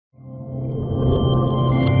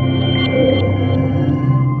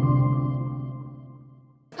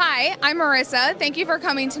I'm Marissa. Thank you for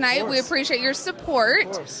coming tonight. We appreciate your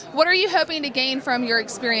support. What are you hoping to gain from your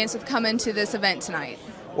experience with coming to this event tonight?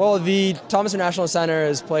 Well, the Thomas International Center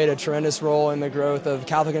has played a tremendous role in the growth of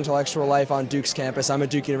Catholic intellectual life on Duke's campus. I'm a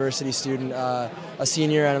Duke University student, a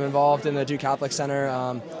senior, and I'm involved in the Duke Catholic Center,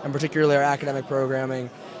 and particularly our academic programming.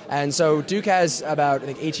 And so Duke has about, I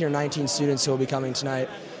think, 18 or 19 students who will be coming tonight.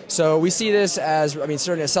 So we see this as,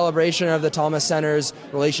 certainly a celebration of the Thomas Center's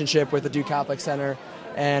relationship with the Duke Catholic Center,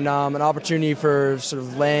 and an opportunity for sort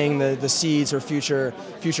of laying the seeds for future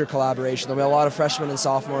collaboration. There'll be a lot of freshmen and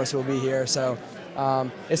sophomores who will be here, so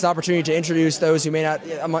it's an opportunity to introduce those who may not,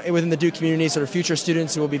 within the Duke community, sort of future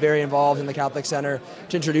students who will be very involved in the Catholic Center,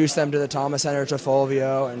 to introduce them to the Thomas Center, to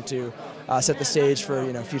Fulvio, and to set the stage for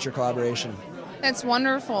future collaboration. That's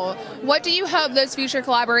wonderful. What do you hope those future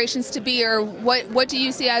collaborations to be, or what do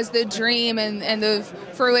you see as the dream and the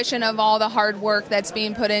fruition of all the hard work that's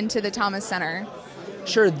being put into the Thomas Center?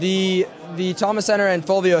 Sure. The Thomas Center, and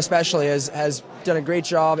Fulvio especially, has done a great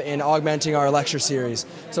job in augmenting our lecture series.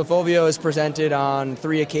 So Fulvio is presented on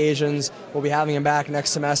 3 occasions. We'll be having him back next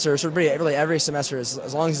semester. So really every semester,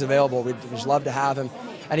 as long as he's available, we'd just love to have him.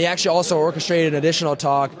 And he actually also orchestrated an additional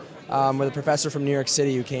talk with a professor from New York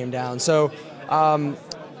City who came down. So,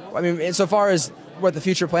 insofar as what the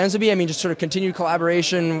future plans would be, just sort of continued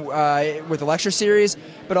collaboration with the lecture series,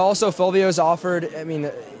 but also Fulvio's offered,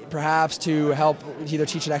 perhaps to help either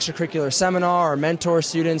teach an extracurricular seminar or mentor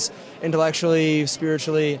students intellectually,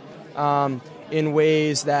 spiritually, in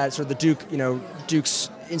ways that sort of the Duke's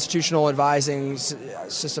institutional advising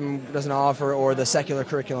system doesn't offer, or the secular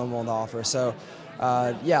curriculum won't offer. So,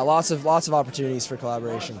 lots of opportunities for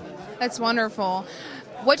collaboration. That's wonderful.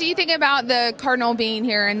 What do you think about the Cardinal being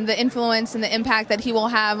here and the influence and the impact that he will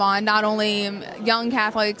have on not only young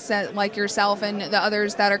Catholics like yourself and the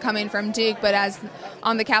others that are coming from Duke, but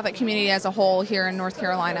on the Catholic community as a whole here in North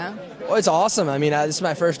Carolina? Well, it's awesome. this is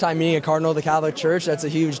my first time meeting a Cardinal of the Catholic Church. That's a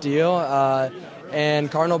huge deal.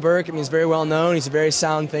 And Cardinal Burke, he's very well known. He's a very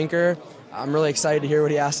sound thinker. I'm really excited to hear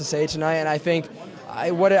what he has to say tonight. And I think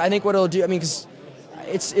what it'll do, because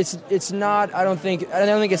it's not, I don't think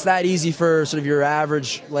it's that easy for sort of your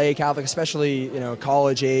average lay Catholic, especially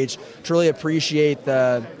college age, to really appreciate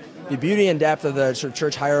the beauty and depth of the sort of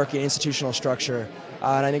church hierarchy and institutional structure.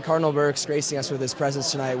 And I think Cardinal Burke's gracing us with his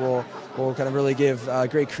presence tonight will kind of really give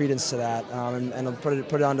great credence to that, and put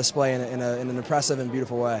it on display in an impressive and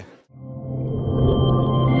beautiful way.